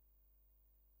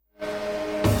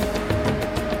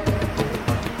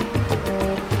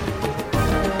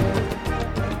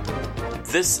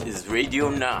This is Radio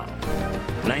Now,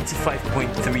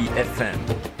 95.3 FM.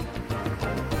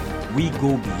 We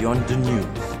go beyond the news.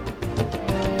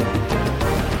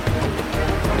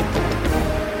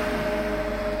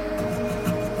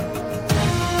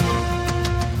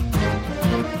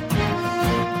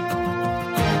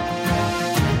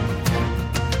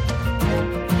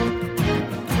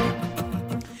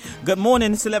 Good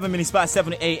morning, it's 11 minutes past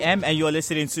 7 a.m. and you're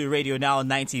listening to Radio Now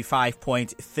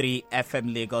 95.3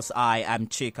 FM Lagos. I am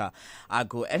Chika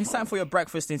Ago. And it's time for your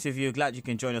breakfast interview. Glad you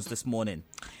can join us this morning.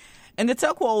 In the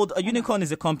tech world, a unicorn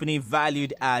is a company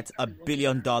valued at $1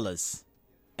 billion.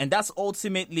 And that's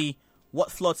ultimately what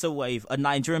Flutterwave, a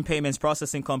Nigerian payments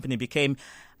processing company, became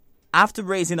after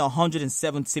raising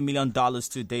 $170 million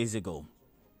 2 days ago.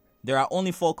 There are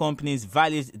only 4 companies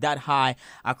valued that high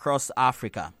across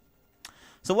Africa.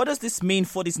 So what does this mean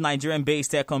for this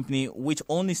Nigerian-based tech company, which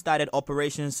only started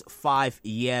operations 5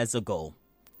 years ago?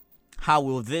 How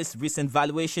will this recent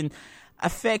valuation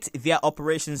affect their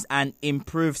operations and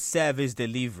improve service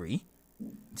delivery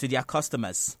to their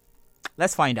customers?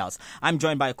 Let's find out. I'm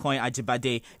joined by Koin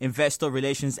Ajibade, Investor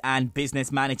Relations and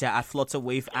Business Manager at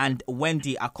Flutterwave, and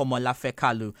Wendy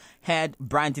Akomolafe-Kalu, Head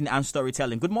Branding and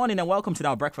Storytelling. Good morning and welcome to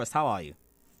Our Breakfast. How are you?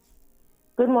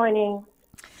 Good morning.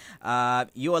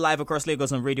 You are live across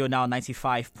Lagos on Radio Now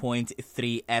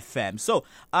 95.3 FM. So,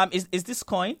 is this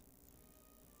Koin?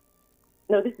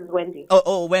 No, this is Wendy.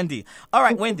 Oh, Wendy. All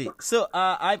right, Wendy. So,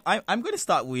 I'm going to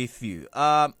start with you.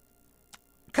 Can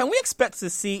we expect to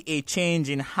see a change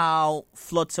in how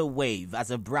Flutterwave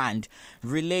as a brand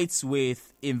relates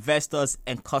with investors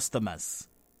and customers?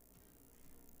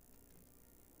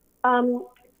 No,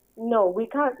 we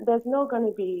can't. There's not going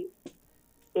to be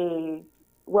a.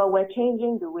 Well, we're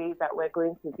changing the way that we're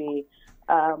going to be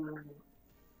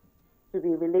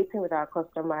relating with our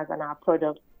customers and our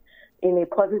products in a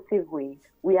positive way.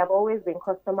 We have always been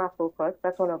customer focused.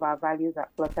 That's one of our values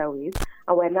at Flutterwave,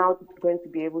 and we're now going to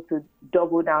be able to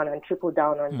double down and triple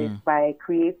down on this by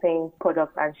creating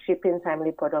products and shipping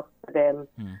timely products to them,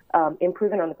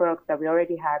 improving on the products that we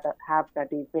already have that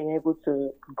they've been able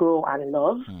to grow and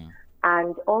love,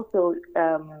 and also.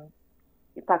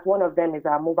 In fact, one of them is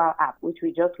our mobile app, which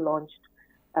we just launched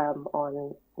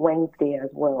on Wednesday as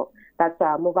well. That's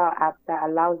our mobile app that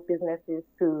allows businesses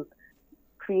to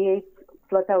create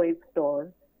Flutterwave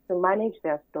stores, to manage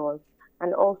their stores,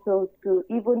 and also to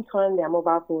even turn their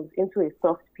mobile phones into a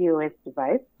soft POS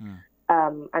device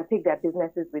and take their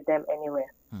businesses with them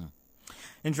anywhere.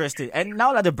 Interesting. And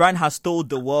now that the brand has told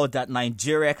the world that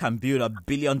Nigeria can build $1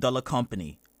 billion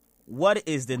company, what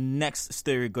is the next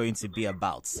story going to be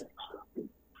about?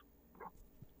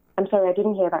 I'm sorry, I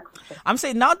didn't hear that question. I'm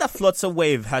saying now that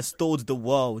Flutterwave has told the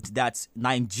world that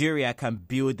Nigeria can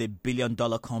build $1 billion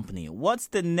company, what's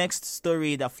the next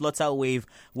story that Flutterwave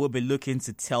will be looking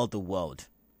to tell the world?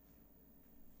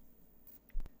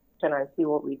 And see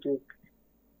what we do.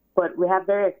 But we have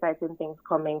very exciting things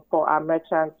coming for our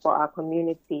merchants, for our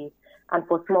community, and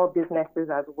for small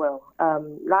businesses as well.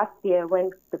 Last year,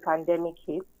 when the pandemic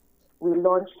hit, we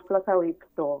launched Flutterwave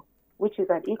Store, which is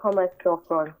an e-commerce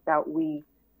storefront that we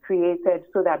created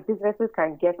so that businesses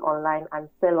can get online and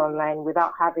sell online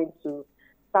without having to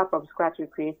start from scratch with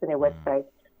creating a website.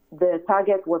 The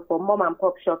target was for mom and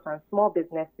pop shops and small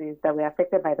businesses that were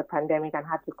affected by the pandemic and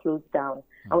had to close down.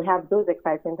 And we have those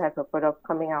exciting types of products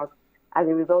coming out as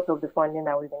a result of the funding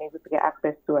that we've been able to get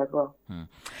access to as well.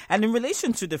 And in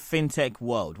relation to the fintech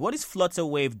world, what is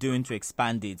Flutterwave doing to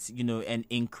expand it, and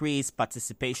increase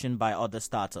participation by other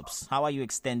startups? How are you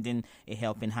extending a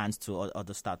helping hand to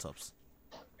other startups?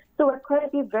 So we're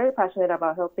currently very passionate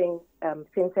about helping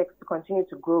fintechs to continue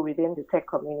to grow within the tech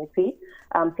community.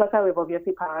 Flutterwave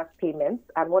obviously powers payments,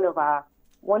 and one of our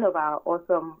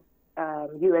awesome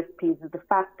USPs is the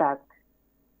fact that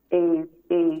a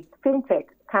fintech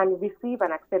can receive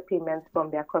and accept payments from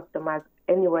their customers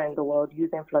anywhere in the world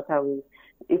using Flutterwave.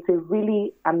 It's a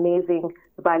really amazing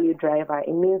value driver.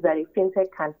 It means that a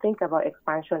fintech can think about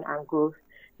expansion and growth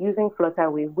using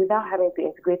Flutterwave without having to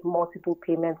integrate multiple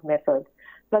payment methods.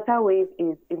 Flutterwave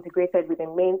is integrated with the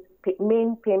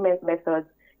main payment methods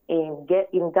in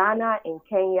Ghana, in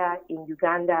Kenya, in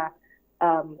Uganda,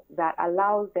 that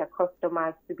allows their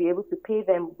customers to be able to pay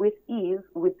them with ease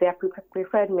with their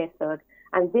preferred method,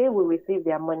 and they will receive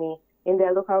their money in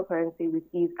their local currency with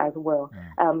ease as well.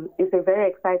 It's a very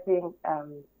exciting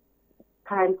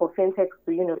time for fintechs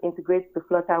to, integrate the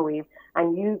Flutterwave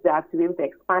and use that to be able to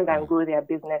expand and grow their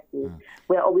businesses.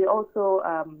 We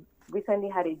also recently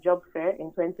had a job fair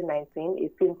in 2019,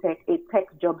 a tech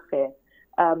job fair,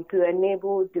 to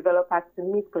enable developers to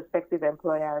meet prospective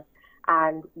employers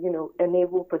and,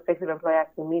 enable prospective employers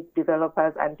to meet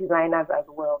developers and designers as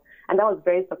well. And that was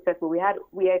very successful.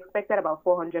 We expected about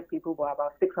 400 people, but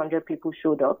about 600 people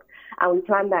showed up. And we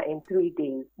planned that in 3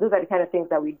 days. Those are the kind of things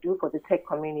that we do for the tech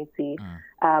community.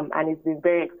 And it's been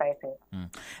very exciting.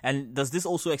 And does this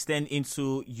also extend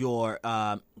into your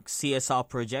CSR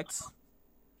projects?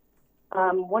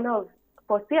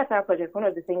 For CSR projects, one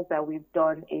of the things that we've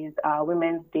done is our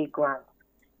Women's Day grant.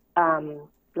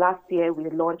 Last year, we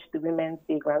launched the Women's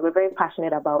Day grant. We're very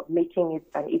passionate about making it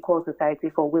an equal society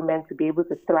for women to be able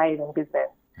to thrive in business.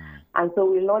 And so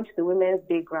we launched the Women's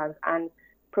Day grant and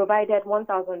provided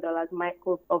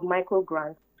 $1,000 of micro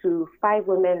grants to 5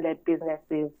 women-led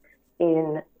businesses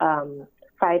in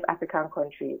 5 African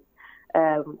countries.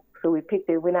 So we picked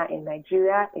a winner in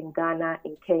Nigeria, in Ghana,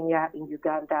 in Kenya, in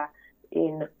Uganda,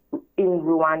 in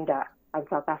Rwanda, and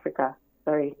South Africa.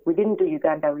 Sorry, we didn't do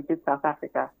Uganda, we did South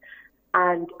Africa.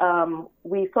 And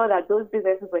we saw that those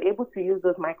businesses were able to use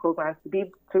those micro grants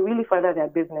to really further their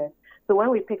business. So when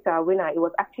we picked our winner, it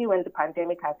was actually when the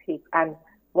pandemic has hit. And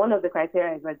one of the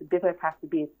criteria is that the business has to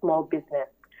be a small business.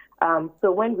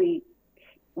 So when the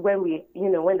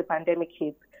pandemic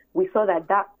hit, we saw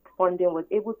that funding was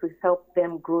able to help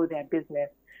them grow their business.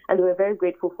 And we were very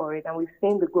grateful for it. And we've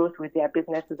seen the growth with their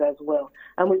businesses as well.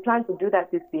 And we plan to do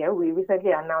that this year. We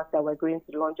recently announced that we're going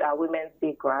to launch our Women's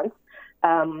Day grant.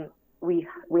 We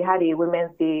had a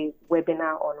Women's Day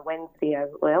webinar on Wednesday as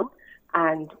well.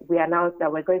 And we announced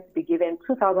that we're going to be giving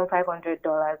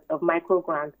 $2,500 of micro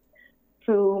grants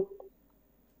to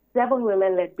 7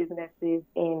 women-led businesses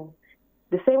in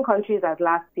the same countries as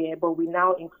last year, but we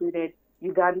now included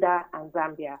Uganda and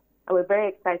Zambia. And we're very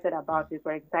excited about this.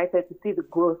 We're excited to see the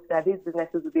growth that these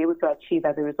businesses will be able to achieve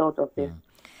as a result of this.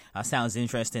 That sounds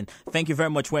interesting. Thank you very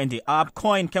much, Wendy.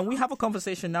 Coin, can we have a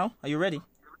conversation now? Are you ready?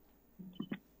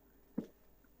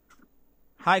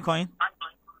 Hi, Coin.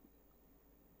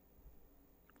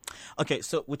 Okay,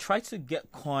 so we try to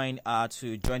get Coin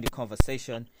to join the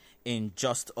conversation in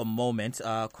just a moment.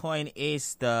 Coin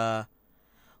is the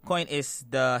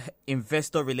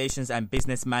investor relations and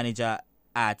business manager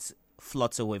at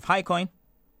Flutterwave. Hi, Coin.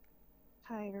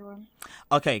 Hi, everyone.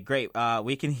 Okay, great.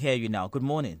 We can hear you now. Good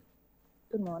morning.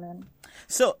 Good morning.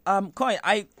 So, Coin,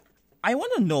 I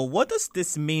want to know, what does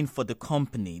this mean for the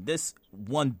company, this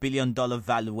 $1 billion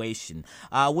valuation?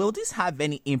 Will this have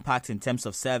any impact in terms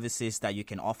of services that you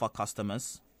can offer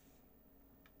customers?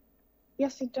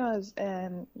 Yes, it does.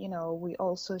 And, we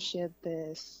also shared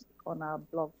this on our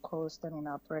blog post and in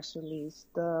our press release.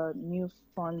 The new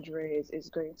fundraise is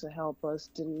going to help us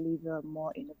deliver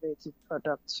more innovative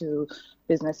product to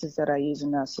businesses that are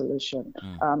using our solution.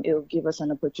 It will give us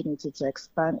an opportunity to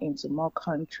expand into more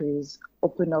countries,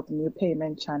 open up new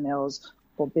payment channels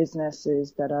for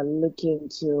businesses that are looking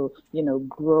to,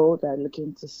 grow, that are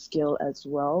looking to scale as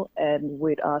well. And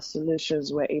with our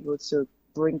solutions, we're able to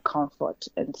bring comfort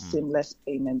and seamless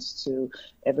payments to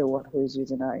everyone who is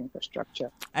using our infrastructure.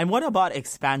 And what about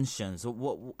expansions?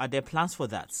 What are there plans for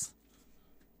that?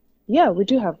 Yeah, we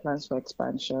do have plans for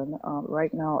expansion.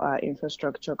 Right now, our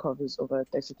infrastructure covers over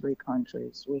 33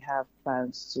 countries. We have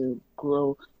plans to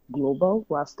grow global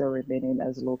while still remaining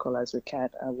as local as we can,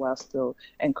 while still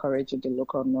encouraging the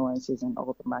local nuances in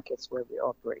all the markets where we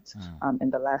operate. In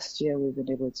the last year, we've been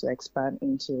able to expand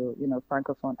into,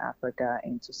 Francophone Africa,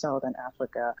 into Southern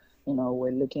Africa.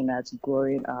 We're looking at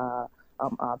growing our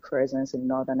presence in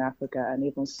Northern Africa and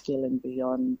even scaling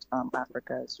beyond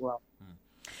Africa as well.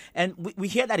 And we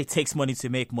hear that it takes money to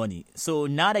make money. So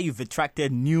now that you've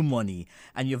attracted new money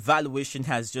and your valuation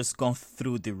has just gone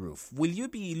through the roof, will you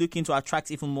be looking to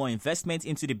attract even more investment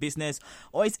into the business,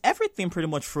 or is everything pretty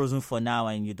much frozen for now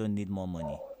and you don't need more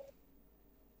money?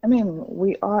 I mean,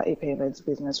 we are a payments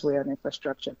business. We're an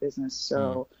infrastructure business.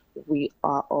 So we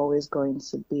are always going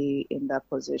to be in that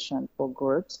position for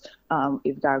growth.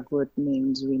 If that growth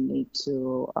means we need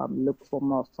to look for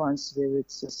more funds to be able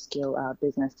to scale our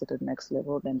business to the next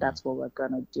level, then that's what we're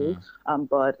going to do.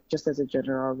 But just as a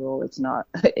general rule, it's not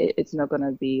going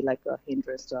to be like a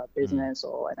hindrance to our business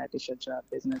or an addition to our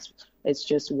business. It's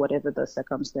just whatever the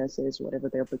circumstances, whatever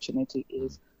the opportunity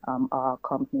is, our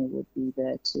company would be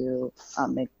there to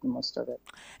make the most of it.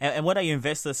 And what are your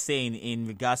investors saying in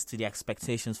regards to the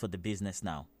expectations for the business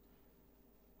now?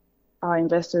 Our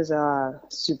investors are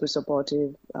super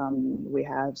supportive. We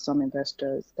have some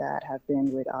investors that have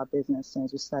been with our business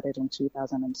since we started in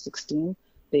 2016.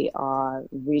 They are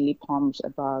really pumped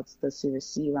about the Series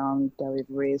C round that we've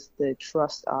raised. They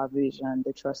trust our vision,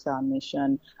 they trust our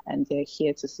mission, and they're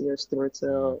here to see us through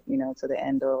to the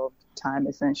end of time,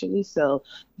 essentially. So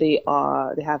they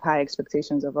have high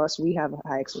expectations of us. We have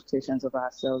high expectations of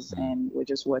ourselves, and we're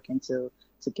just working to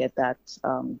get that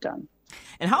done.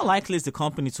 And how likely is the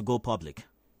company to go public?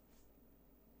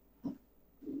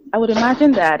 I would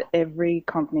imagine that every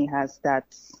company has that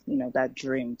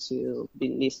dream to be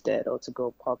listed or to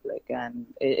go public, and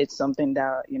it's something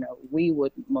that we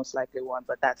would most likely want,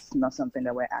 but that's not something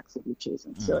that we're actively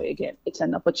chasing. So again, it's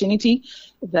an opportunity.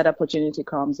 If that opportunity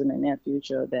comes in the near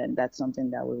future, then that's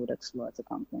something that we would explore as a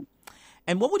company.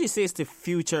 And what would you say is the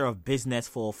future of business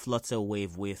for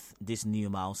Flutterwave with this new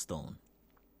milestone?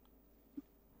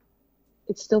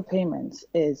 It's still payments.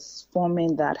 Is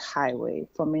forming that highway,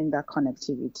 forming that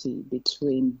connectivity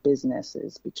between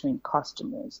businesses, between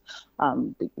customers,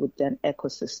 with an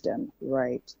ecosystem,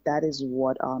 right? That is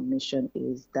what our mission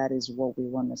is. That is what we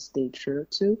want to stay true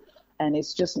to. And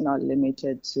it's just not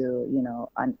limited to,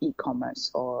 an e-commerce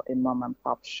or a mom and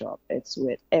pop shop. It's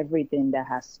with everything that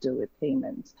has to do with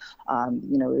payments.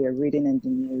 We are reading in the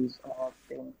news of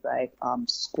things like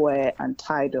Square and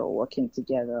Tidal working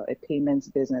together, a payments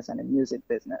business and a music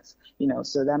business.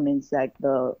 So that means like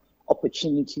the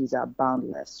opportunities are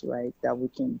boundless, right? That we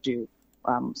can do.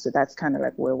 So that's kind of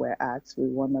like where we're at. We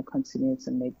want to continue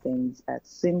to make things as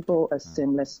simple, as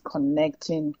seamless,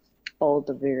 connecting all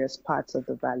the various parts of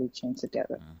the value chain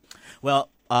together. Well,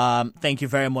 thank you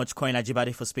very much, Koin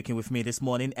Ajibade, for speaking with me this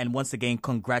morning. And once again,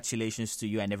 congratulations to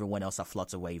you and everyone else at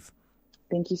Flutterwave.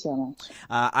 Thank you so much.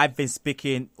 I've been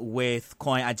speaking with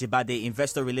Koin Ajibade,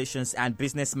 Investor Relations and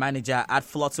Business Manager at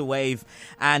Flutterwave,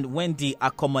 and Wendy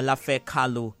Akomolafe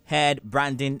Kalu, Head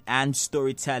Branding and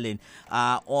Storytelling,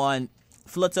 on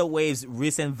Flutterwave's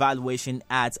recent valuation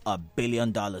at $1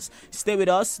 billion. Stay with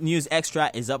us. News Extra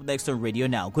is up next on Radio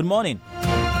Now. Good morning.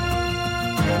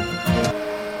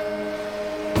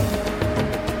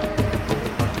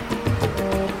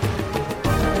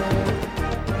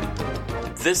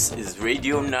 This is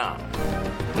Radio Now,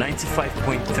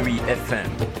 95.3 FM.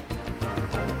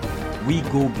 We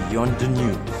go beyond the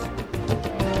news.